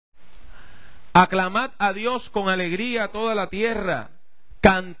Aclamad a Dios con alegría toda la tierra.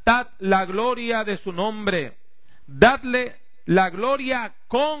 Cantad la gloria de su nombre. Dadle la gloria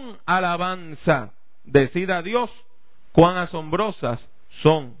con alabanza. Decid a Dios cuán asombrosas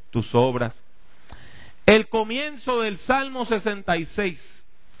son tus obras. El comienzo del Salmo 66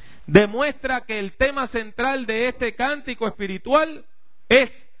 demuestra que el tema central de este cántico espiritual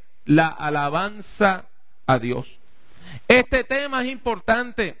es la alabanza a Dios. Este tema es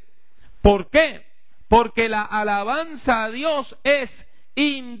importante. ¿Por qué? Porque la alabanza a Dios es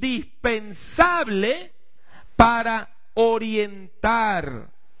indispensable para orientar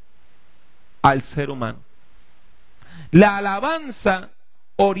al ser humano. La alabanza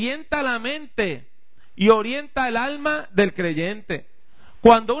orienta la mente y orienta el alma del creyente.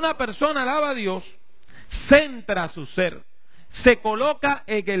 Cuando una persona alaba a Dios, centra su ser, se coloca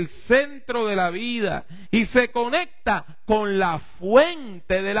en el centro de la vida y se conecta con la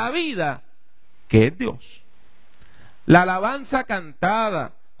fuente de la vida, que es Dios. La alabanza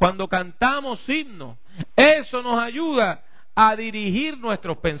cantada, cuando cantamos himnos, eso nos ayuda a dirigir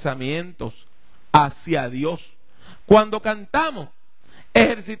nuestros pensamientos hacia Dios. Cuando cantamos,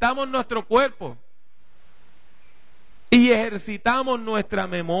 ejercitamos nuestro cuerpo y ejercitamos nuestra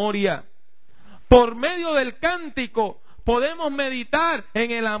memoria. Por medio del cántico podemos meditar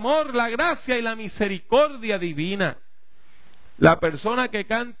en el amor, la gracia y la misericordia divina. La persona que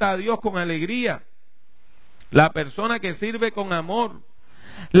canta a Dios con alegría, la persona que sirve con amor,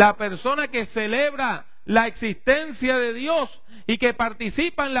 la persona que celebra la existencia de Dios y que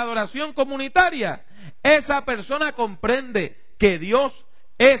participa en la adoración comunitaria, esa persona comprende que Dios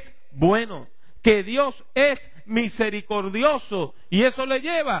es bueno, que Dios es misericordioso, y eso le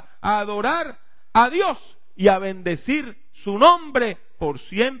lleva a adorar a Dios y a bendecir su nombre por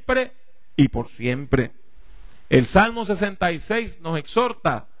siempre y por siempre. El Salmo 66 nos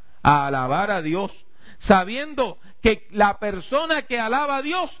exhorta a alabar a Dios, sabiendo que la persona que alaba a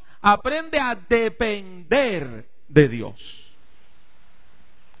Dios aprende a depender de Dios.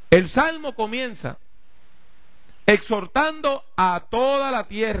 El Salmo comienza exhortando a toda la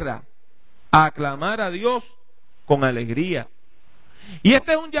tierra a aclamar a Dios con alegría. Y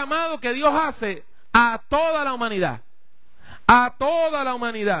este es un llamado que Dios hace a toda la humanidad,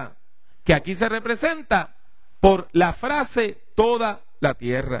 que aquí se representa por la frase toda la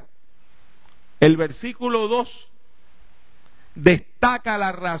tierra. El versículo 2 destaca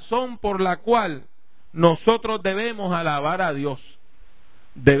la razón por la cual nosotros debemos alabar a Dios.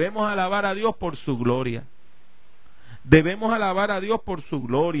 Debemos alabar a Dios por su gloria. Debemos alabar a Dios por su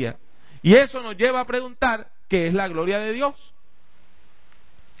gloria. Y eso nos lleva a preguntar, ¿qué es la gloria de Dios?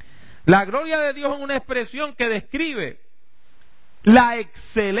 La gloria de Dios es una expresión que describe la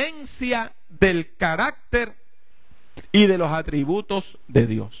excelencia del carácter y de los atributos de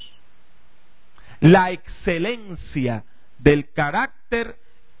Dios. La excelencia del carácter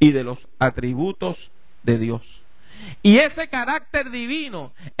y de los atributos de Dios. Y ese carácter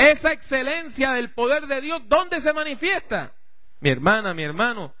divino, esa excelencia del poder de Dios, ¿dónde se manifiesta? Mi hermana, mi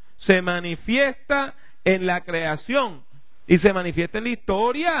hermano, se manifiesta en la creación y se manifiesta en la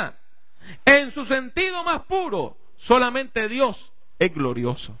historia. En su sentido más puro, solamente Dios es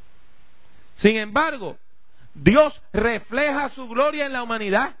glorioso. Sin embargo, Dios refleja su gloria en la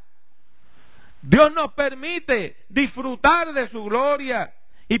humanidad. Dios nos permite disfrutar de su gloria,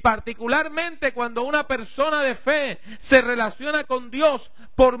 y particularmente cuando una persona de fe se relaciona con Dios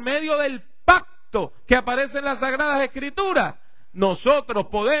por medio del pacto que aparece en las Sagradas Escrituras, nosotros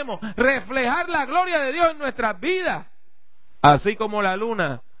podemos reflejar la gloria de Dios en nuestras vidas, así como la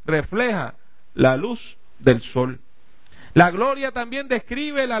luna refleja la luz del sol. La gloria también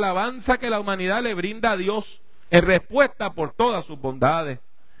describe la alabanza que la humanidad le brinda a Dios en respuesta por todas sus bondades.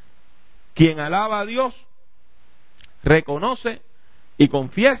 Quien alaba a Dios reconoce y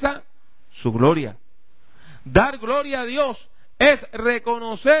confiesa su gloria. Dar gloria a Dios es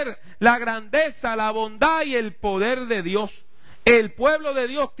reconocer la grandeza, la bondad y el poder de Dios. El pueblo de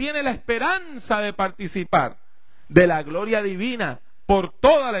Dios tiene la esperanza de participar de la gloria divina por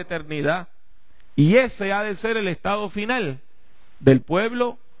toda la eternidad. Y ese ha de ser el estado final del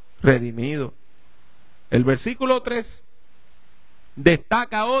pueblo redimido. El versículo 3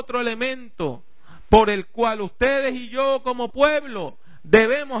 destaca otro elemento por el cual ustedes y yo como pueblo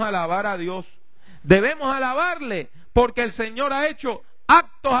debemos alabar a Dios. Debemos alabarle porque el Señor ha hecho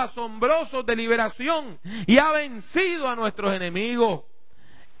actos asombrosos de liberación y ha vencido a nuestros enemigos.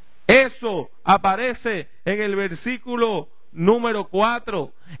 Eso aparece en el versículo número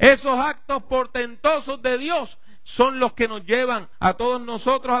 4. Esos actos portentosos de Dios son los que nos llevan a todos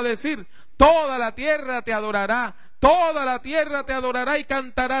nosotros a decir: toda la tierra te adorará, toda la tierra te adorará y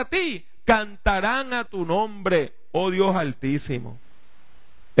cantará a ti, cantarán a tu nombre, oh Dios Altísimo.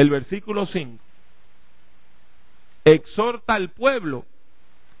 El versículo 5 exhorta al pueblo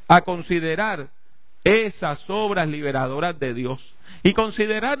a considerar esas obras liberadoras de Dios. Y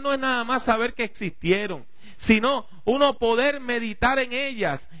considerar no es nada más saber que existieron, sino uno poder meditar en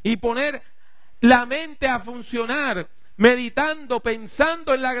ellas y poner la mente a funcionar, meditando,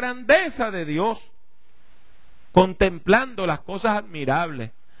 pensando en la grandeza de Dios, contemplando las cosas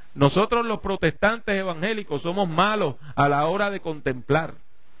admirables. Nosotros los protestantes evangélicos somos malos a la hora de contemplar.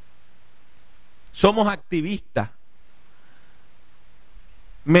 Somos activistas.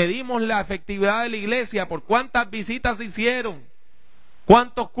 Medimos la efectividad de la iglesia por cuántas visitas se hicieron,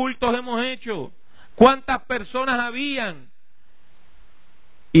 cuántos cultos hemos hecho, cuántas personas habían.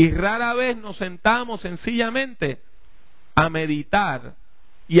 Y rara vez nos sentamos sencillamente a meditar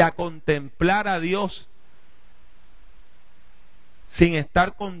y a contemplar a Dios sin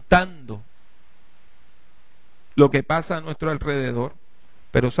estar contando lo que pasa a nuestro alrededor.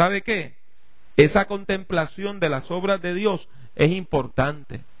 Pero ¿sabe qué? Esa contemplación de las obras de Dios es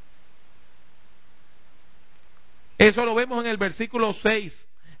importante. Eso lo vemos en el versículo 6.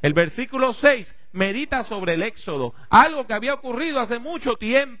 El versículo 6 medita sobre el Éxodo, algo que había ocurrido hace mucho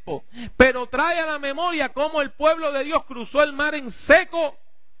tiempo, pero trae a la memoria cómo el pueblo de Dios cruzó el mar en seco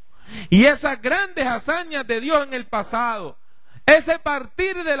y esas grandes hazañas de Dios en el pasado. Ese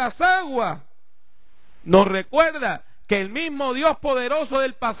partir de las aguas nos recuerda que el mismo Dios poderoso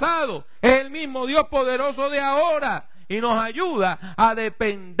del pasado es el mismo Dios poderoso de ahora y nos ayuda a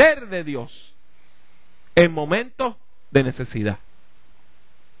depender de Dios en momentos de necesidad.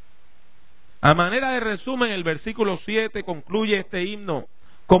 A manera de resumen, el versículo 7 concluye este himno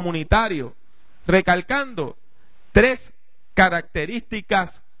comunitario recalcando 3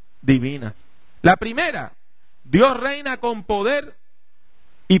 características divinas. La primera, Dios reina con poder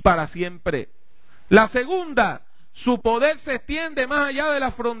y para siempre. La segunda, su poder se extiende más allá de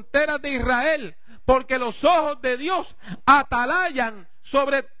las fronteras de Israel, porque los ojos de Dios atalayan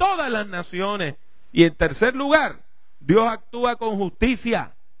sobre todas las naciones. Y en tercer lugar, Dios actúa con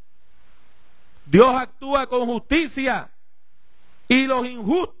justicia. Dios actúa con justicia y los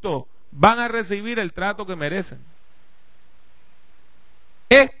injustos van a recibir el trato que merecen.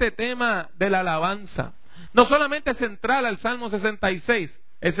 Este tema de la alabanza no solamente es central al Salmo 66,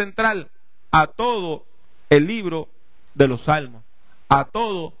 es central a todo el libro de los Salmos, a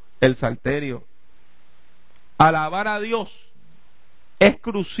todo el Salterio. Alabar a Dios es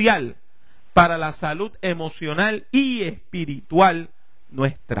crucial para la salud emocional y espiritual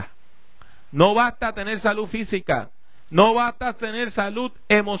nuestra. No basta tener salud física, no basta tener salud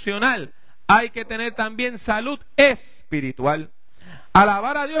emocional, hay que tener también salud espiritual.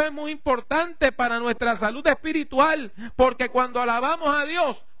 Alabar a Dios es muy importante para nuestra salud espiritual, porque cuando alabamos a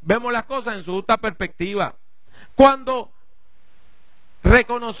Dios, vemos las cosas en su justa perspectiva. Cuando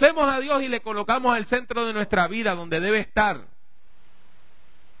reconocemos a Dios y le colocamos al centro de nuestra vida, donde debe estar,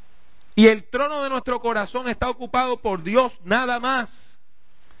 y el trono de nuestro corazón está ocupado por Dios nada más,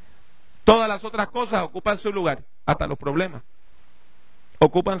 todas las otras cosas ocupan su lugar, hasta los problemas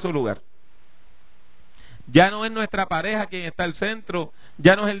ocupan su lugar. Ya no es nuestra pareja quien está al centro,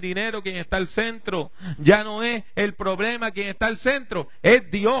 ya no es el dinero quien está al centro, ya no es el problema quien está al centro, es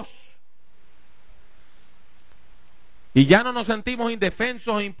Dios. Y ya no nos sentimos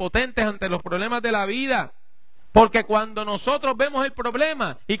indefensos e impotentes ante los problemas de la vida, porque cuando nosotros vemos el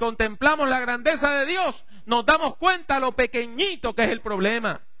problema y contemplamos la grandeza de Dios, nos damos cuenta lo pequeñito que es el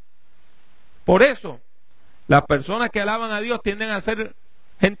problema. Por eso, las personas que alaban a Dios tienden a ser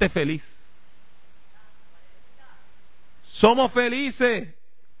gente feliz. Somos felices,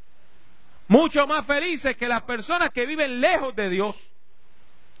 mucho más felices que las personas que viven lejos de Dios.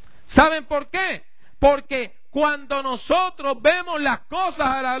 ¿Saben por qué? Porque cuando nosotros vemos las cosas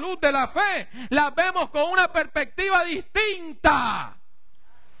a la luz de la fe, las vemos con una perspectiva distinta.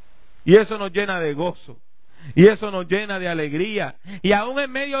 Y eso nos llena de gozo. Y eso nos llena de alegría. Y aún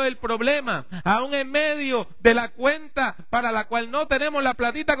en medio del problema, aún en medio de la cuenta para la cual no tenemos la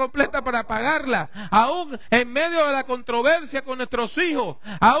platita completa para pagarla, aún en medio de la controversia con nuestros hijos,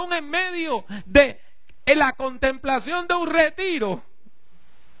 aún en medio de la contemplación de un retiro,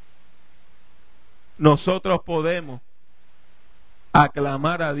 nosotros podemos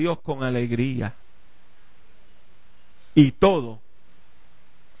aclamar a Dios con alegría. Y todo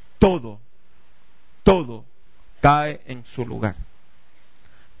cae en su lugar.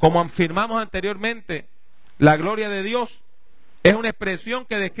 Como afirmamos anteriormente, la gloria de Dios es una expresión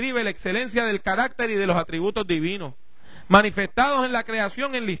que describe la excelencia del carácter y de los atributos divinos, manifestados en la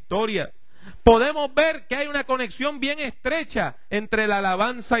creación, en la historia. podemos ver que hay una conexión bien estrecha entre la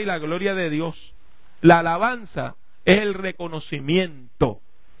alabanza y la gloria de Dios. La alabanza es el reconocimiento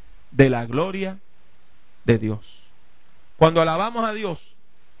de la gloria de Dios. Cuando alabamos a Dios,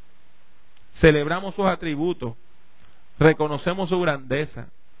 celebramos sus atributos, reconocemos su grandeza.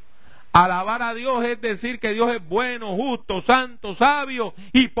 Alabar a Dios es decir que Dios es bueno, justo, santo, sabio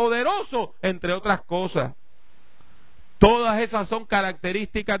y poderoso, entre otras cosas. Todas esas son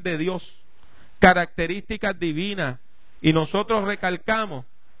características de Dios, características divinas. Y nosotros recalcamos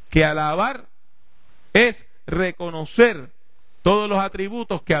que alabar es reconocer todos los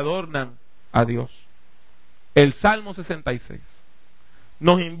atributos que adornan a Dios. El Salmo 66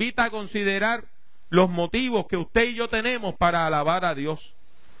 nos invita a considerar los motivos que usted y yo tenemos para alabar a Dios.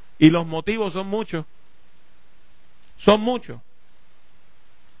 Y los motivos son muchos. Son muchos.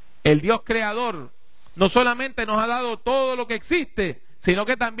 El Dios creador no solamente nos ha dado todo lo que existe, sino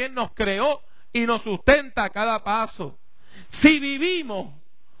que también nos creó y nos sustenta a cada paso. Si vivimos,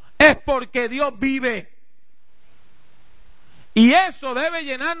 es porque Dios vive. Y eso debe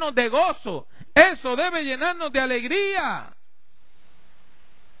llenarnos de gozo, eso debe llenarnos de alegría.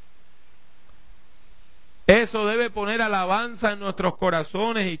 Eso debe poner alabanza en nuestros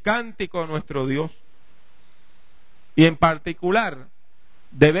corazones y cántico a nuestro Dios. Y en particular,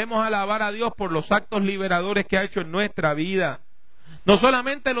 debemos alabar a Dios por los actos liberadores que ha hecho en nuestra vida. No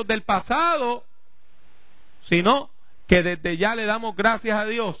solamente los del pasado, sino que desde ya le damos gracias a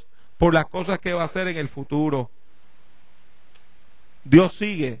Dios por las cosas que va a hacer en el futuro. Dios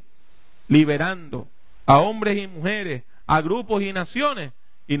sigue liberando a hombres y mujeres, a grupos y naciones,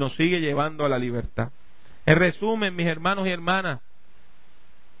 y nos sigue llevando a la libertad. En resumen, mis hermanos y hermanas,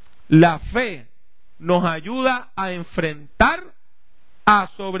 la fe nos ayuda a enfrentar, a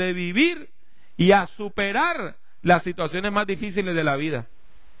sobrevivir y a superar las situaciones más difíciles de la vida.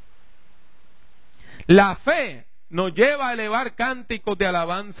 La fe nos lleva a elevar cánticos de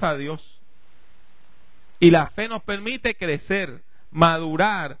alabanza a Dios. Y la fe nos permite crecer,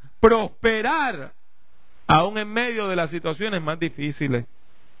 madurar, prosperar, aún en medio de las situaciones más difíciles.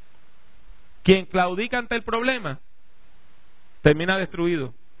 Quien claudica ante el problema termina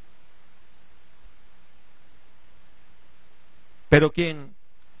destruido. Pero quien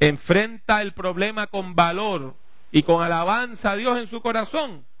enfrenta el problema con valor y con alabanza a Dios en su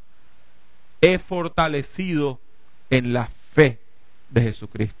corazón es fortalecido en la fe de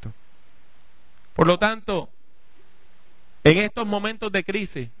Jesucristo. Por lo tanto, en estos momentos de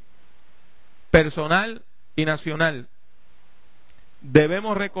crisis personal y nacional,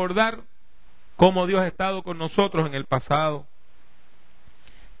 debemos recordar cómo Dios ha estado con nosotros en el pasado.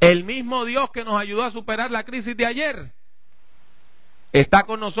 El mismo Dios que nos ayudó a superar la crisis de ayer está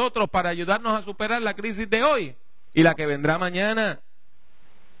con nosotros para ayudarnos a superar la crisis de hoy y la que vendrá mañana.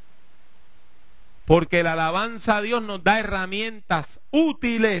 Porque la alabanza a Dios nos da herramientas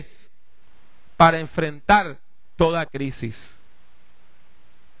útiles para enfrentar toda crisis.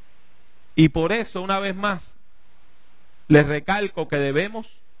 Y por eso, una vez más, les recalco que debemos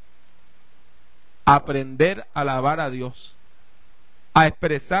aprender a alabar a Dios, a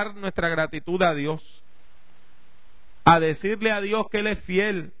expresar nuestra gratitud a Dios, a decirle a Dios que Él es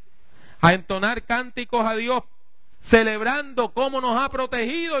fiel, a entonar cánticos a Dios, celebrando cómo nos ha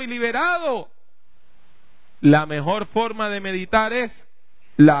protegido y liberado. La mejor forma de meditar es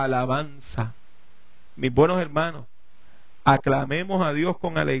la alabanza. Mis buenos hermanos, aclamemos a Dios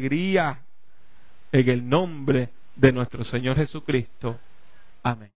con alegría en el nombre de nuestro Señor Jesucristo. Amén.